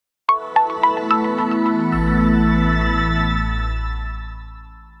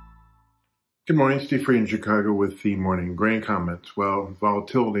Good morning, Steve Free in Chicago with the morning grain comments. Well,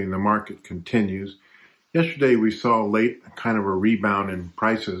 volatility in the market continues. Yesterday we saw late kind of a rebound in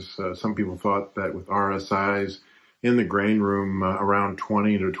prices. Some people thought that with RSIs in the grain room around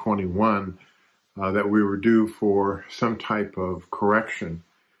 20 to 21, that we were due for some type of correction.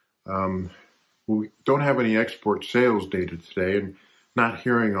 We don't have any export sales data today, and not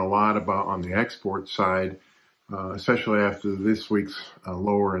hearing a lot about on the export side, especially after this week's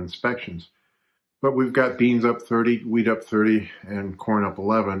lower inspections. But we've got beans up 30, wheat up 30, and corn up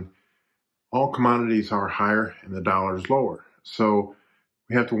 11. All commodities are higher and the dollar is lower. So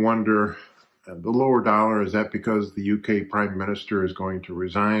we have to wonder, the lower dollar, is that because the UK Prime Minister is going to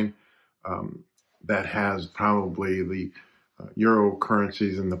resign? That has probably the euro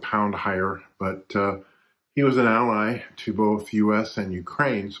currencies and the pound higher, but he was an ally to both US and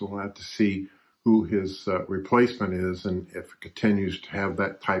Ukraine, so we'll have to see who his replacement is and if it continues to have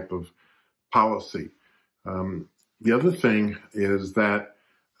that type of policy. The other thing is that,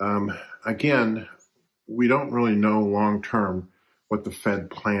 again, we don't really know long term what the Fed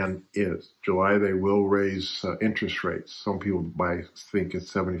plan is. July, they will raise interest rates. Some people think it's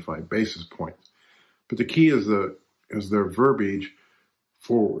 75 basis points. But the key is their verbiage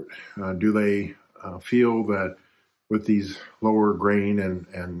forward. Do they feel that with these lower grain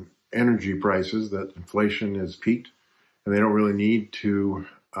and energy prices that inflation is peaked and they don't really need to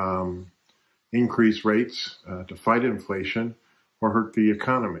increase rates to fight inflation or hurt the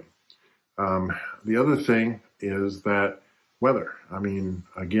economy? The other thing is that weather. I mean,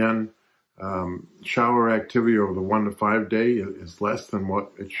 again, shower activity over the 1 to 5 day is less than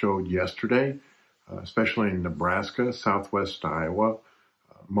what it showed yesterday, especially in Nebraska, southwest Iowa,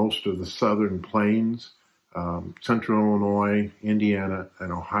 most of the southern plains, central Illinois, Indiana,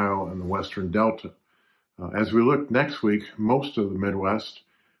 and Ohio, and the western Delta. As we look next week, most of the Midwest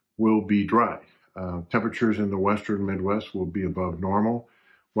will be dry. Temperatures in the western Midwest will be above normal,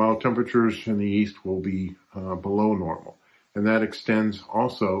 while temperatures in the east will be below normal. And that extends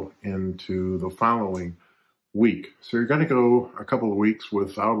also into the following week. So you're going to go a couple of weeks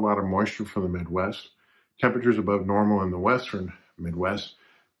without a lot of moisture from the Midwest. Temperatures above normal in the western Midwest,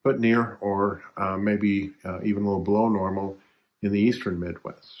 but near or maybe even a little below normal in the eastern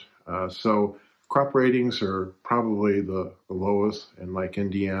Midwest. So crop ratings are probably the lowest in like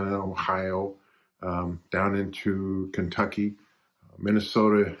Indiana, Ohio, down into Kentucky.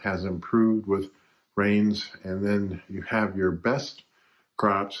 Minnesota has improved with rains, and then you have your best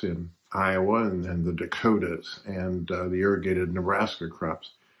crops in Iowa and the Dakotas and the irrigated Nebraska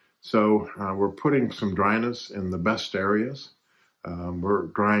crops. So we're putting some dryness in the best areas. We're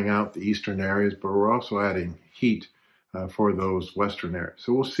drying out the eastern areas, but we're also adding heat for those western areas.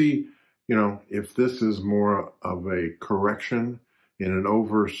 So we'll see, if this is more of a correction in an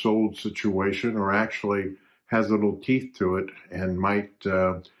oversold situation or actually has little teeth to it and might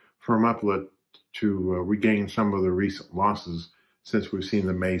firm up to regain some of the recent losses since we've seen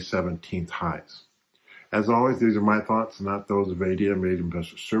the May 17th highs. As always, these are my thoughts, not those of ADM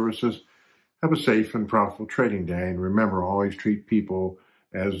Investor Services. Have a safe and profitable trading day, and remember, always treat people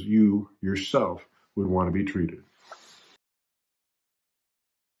as you yourself would want to be treated.